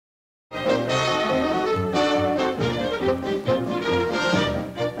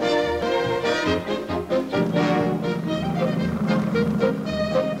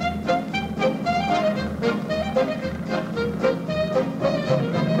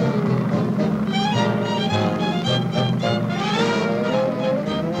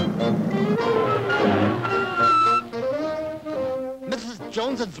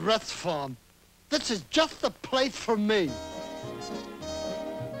Jones's Rest Farm. This is just the place for me.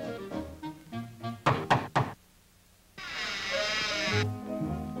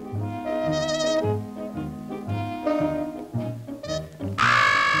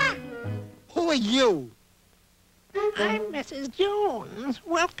 Ah! Who are you? I'm Mrs. Jones.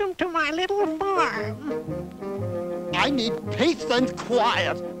 Welcome to my little farm. I need peace and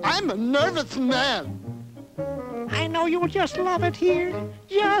quiet. I'm a nervous man. I know you'll just love it here.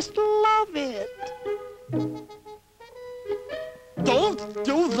 Just love it. Don't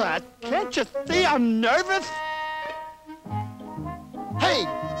do that. Can't you see I'm nervous? Hey,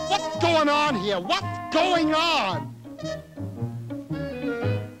 what's going on here? What's going on?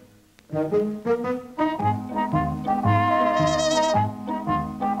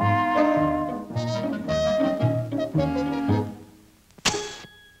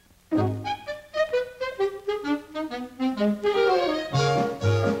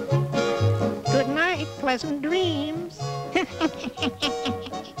 Pleasant dreams.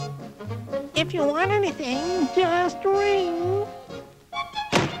 If you want anything, just ring.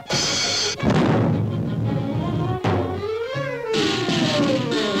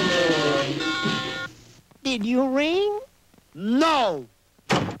 Did you ring? No!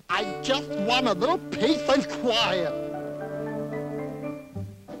 I just want a little peace and quiet.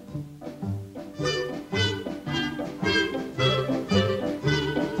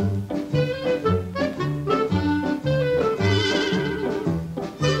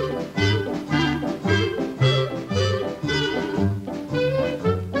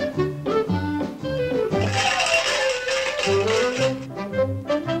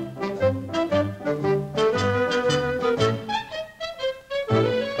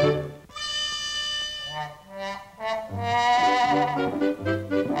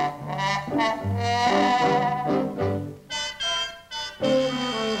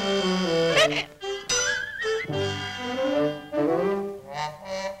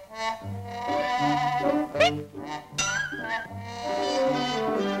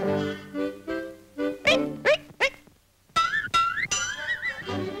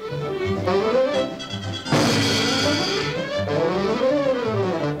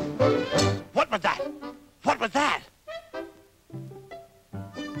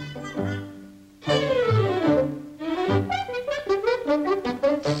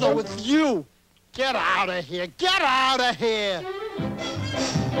 So it's you! Get out of here! Get out of here!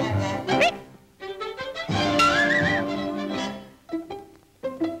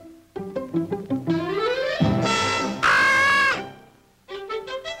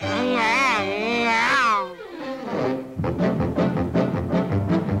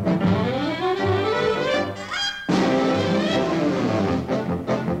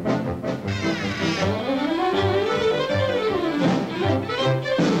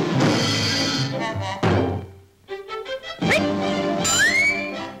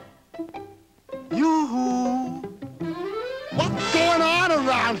 What's going on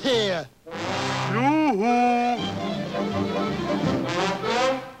around here? Yoo-hoo!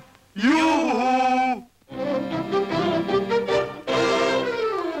 Yoo-hoo!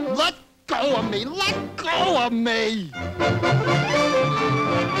 Let go of me! Let go of me!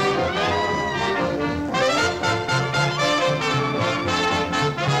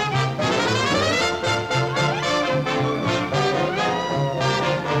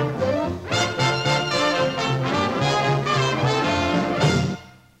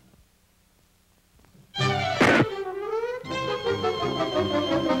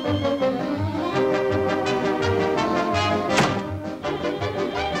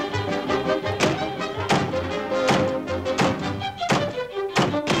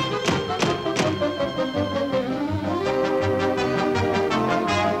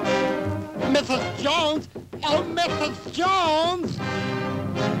 Mrs. Jones! Oh, Mrs. Jones!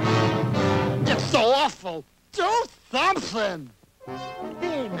 It's so awful! Do something!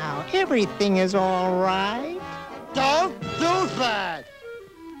 There now, everything is all right. Don't do that!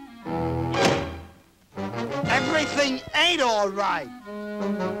 Everything ain't all right!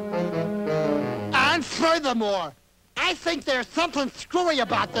 And furthermore, I think there's something screwy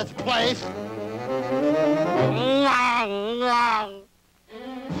about this place.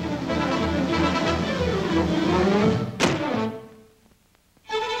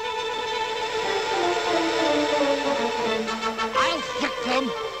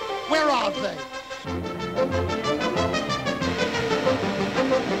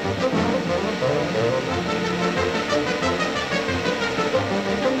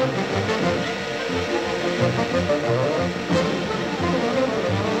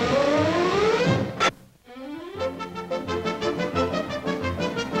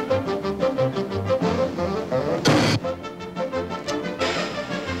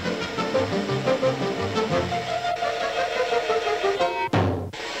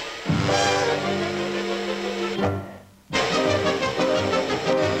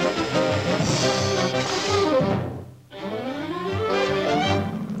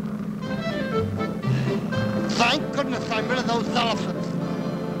 Thank goodness I'm rid of those elephants.